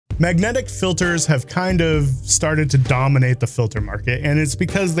Magnetic filters have kind of started to dominate the filter market, and it's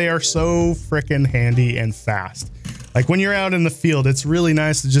because they are so freaking handy and fast. Like when you're out in the field, it's really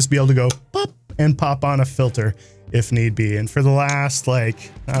nice to just be able to go pop and pop on a filter if need be. And for the last, like,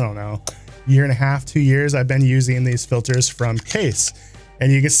 I don't know, year and a half, 2 years, I've been using these filters from Case.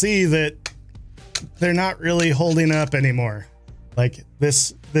 And you can see that they're not really holding up anymore. Like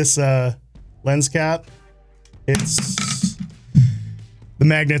this lens cap, the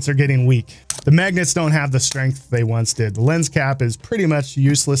magnets are getting weak. The magnets don't have the strength they once did. The lens cap is pretty much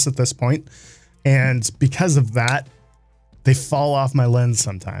useless at this point. And because of that, they fall off my lens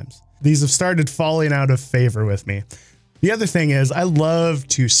sometimes. These have started falling out of favor with me. The other thing is I love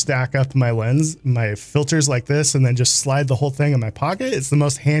to stack up my filters like this, and then just slide the whole thing in my pocket. It's the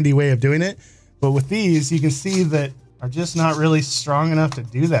most handy way of doing it. But with these, you can see that are just not really strong enough to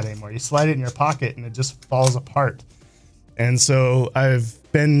do that anymore. You slide it in your pocket and it just falls apart. And so I've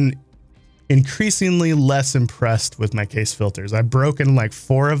been increasingly less impressed with my Case filters. I've broken like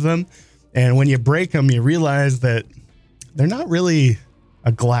 4 of them. And when you break them, you realize that they're not really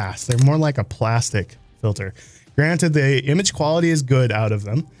a glass. They're more like a plastic filter. Granted, the image quality is good out of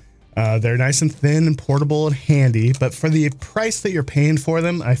them. They're nice and thin and portable and handy, but for the price that you're paying for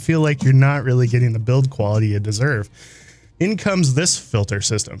them, I feel like you're not really getting the build quality you deserve. In comes this filter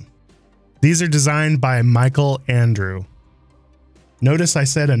system. These are designed by Michael Andrew. Notice I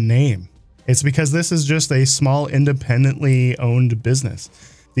said a name. It's because this is just a small independently owned business.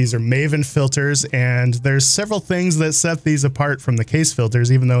 These are Maven filters, and there's several things that set these apart from the Case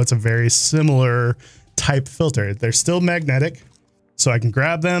filters, even though it's a very similar type filter. They're still magnetic, so I can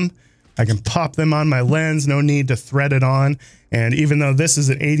grab them, I can pop them on my lens, no need to thread it on. And even though this is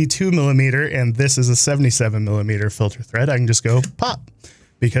an 82mm and this is a 77mm filter thread, I can just go pop,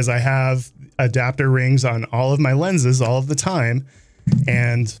 because I have adapter rings on all of my lenses all of the time.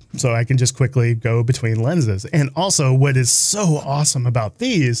 And so I can just quickly go between lenses. And also what is so awesome about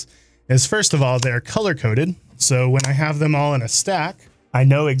these is, first of all, they're color coded. So when I have them all in a stack, I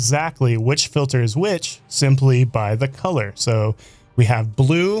know exactly which filter is which simply by the color. So we have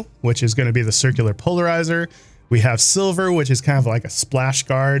blue, which is going to be the circular polarizer. We have silver, which is kind of like a splash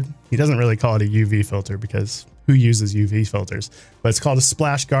guard. He doesn't really call it a UV filter because who uses UV filters? But it's called a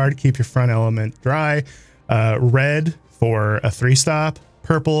splash guard. Keep your front element dry. Red for a 3-stop,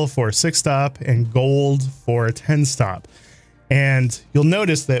 purple for a 6-stop, and gold for a 10-stop. And you'll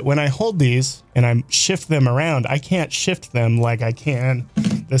notice that when I hold these and I shift them around, I can't shift them like I can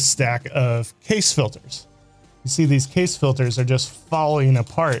the stack of Case filters. You see, these Case filters are just falling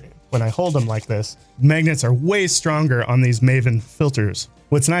apart when I hold them like this. Magnets are way stronger on these Maven filters.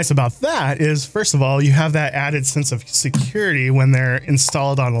 What's nice about that is, first of all, you have that added sense of security when they're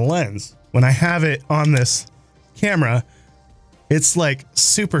installed on the lens. When I have it on this camera, it's like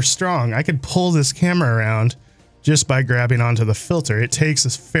super strong. I could pull this camera around just by grabbing onto the filter. It takes a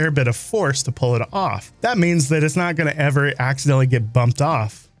fair bit of force to pull it off. That means that it's not going to ever accidentally get bumped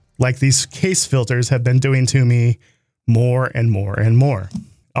off like these Case filters have been doing to me more and more and more.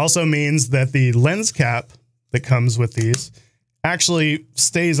 Also means that the lens cap that comes with these actually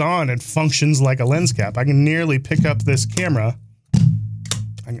stays on and functions like a lens cap. I can nearly pick up this camera.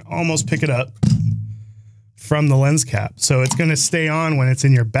 I can almost pick it up from the lens cap. So it's going to stay on when it's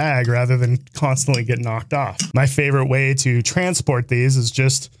in your bag rather than constantly get knocked off. My favorite way to transport these is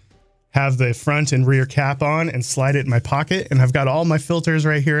just have the front and rear cap on and slide it in my pocket. And I've got all my filters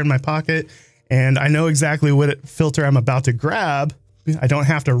right here in my pocket. And I know exactly what filter I'm about to grab. I don't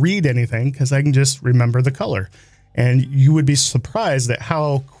have to read anything because I can just remember the color. And you would be surprised at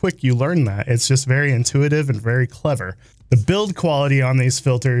how quick you learn that. It's just very intuitive and very clever. The build quality on these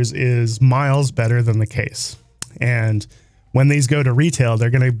filters is miles better than the Case. And when these go to retail, they're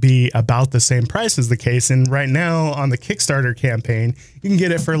going to be about the same price as the Case. And right now on the Kickstarter campaign, you can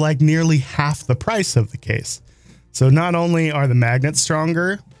get it for like nearly half the price of the Case. So not only are the magnets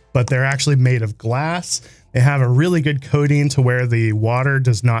stronger, but they're actually made of glass. They have a really good coating to where the water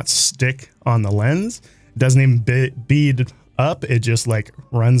does not stick on the lens. It doesn't even bead up. It just like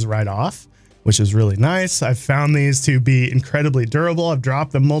runs right off, which is really nice. I've found these to be incredibly durable. I've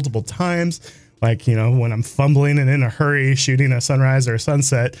dropped them multiple times. Like, you know, when I'm fumbling and in a hurry shooting a sunrise or a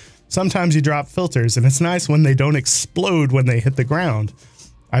sunset, sometimes you drop filters, and it's nice when they don't explode when they hit the ground.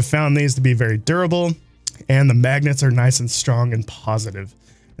 I've found these to be very durable, and the magnets are nice and strong and positive.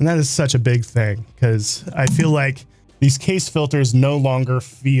 And that is such a big thing, because I feel like these Case filters no longer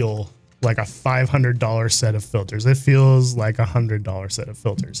feel like a $500 set of filters. It feels like a $100 set of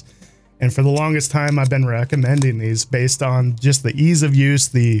filters. And for the longest time, I've been recommending these based on just the ease of use,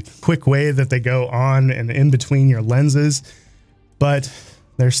 the quick way that they go on and in between your lenses. But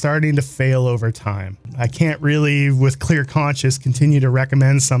they're starting to fail over time. I can't really, with clear conscience, continue to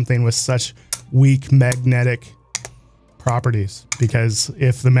recommend something with such weak magnetic properties, because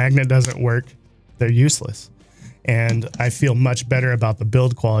if the magnet doesn't work, they're useless. And I feel much better about the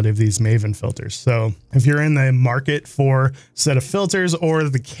build quality of these Maven filters. So if you're in the market for a set of filters, or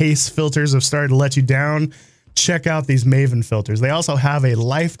the case filters have started to let you down, check out these Maven filters. They also have a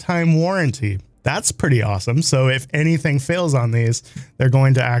lifetime warranty. That's pretty awesome. So if anything fails on these, they're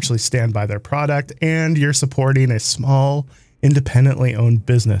going to actually stand by their product, and you're supporting a small, independently owned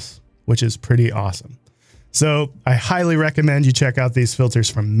business, which is pretty awesome. So I highly recommend you check out these filters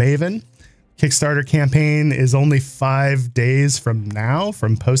from Maven. Kickstarter campaign is only 5 days from now,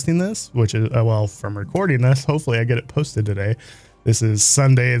 from posting this, which is, well, from recording this. Hopefully I get it posted today. This is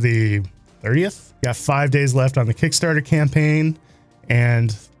Sunday the 30th. Got 5 days left on the Kickstarter campaign,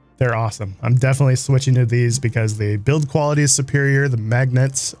 and they're awesome. I'm definitely switching to these because the build quality is superior. The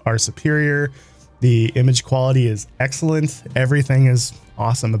magnets are superior. The image quality is excellent. Everything is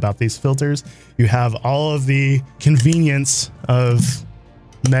awesome about these filters. You have all of the convenience of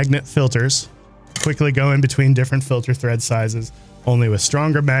magnet filters, quickly go in between different filter thread sizes, only with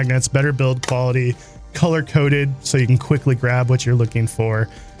stronger magnets, better build quality, color coded so you can quickly grab what you're looking for,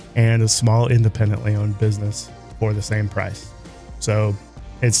 and a small independently owned business for the same price. So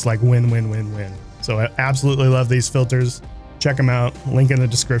it's like win, win, win, win. So I absolutely love these filters. Check them out. Link in the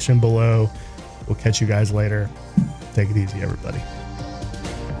description below. We'll catch you guys later. Take it easy, everybody.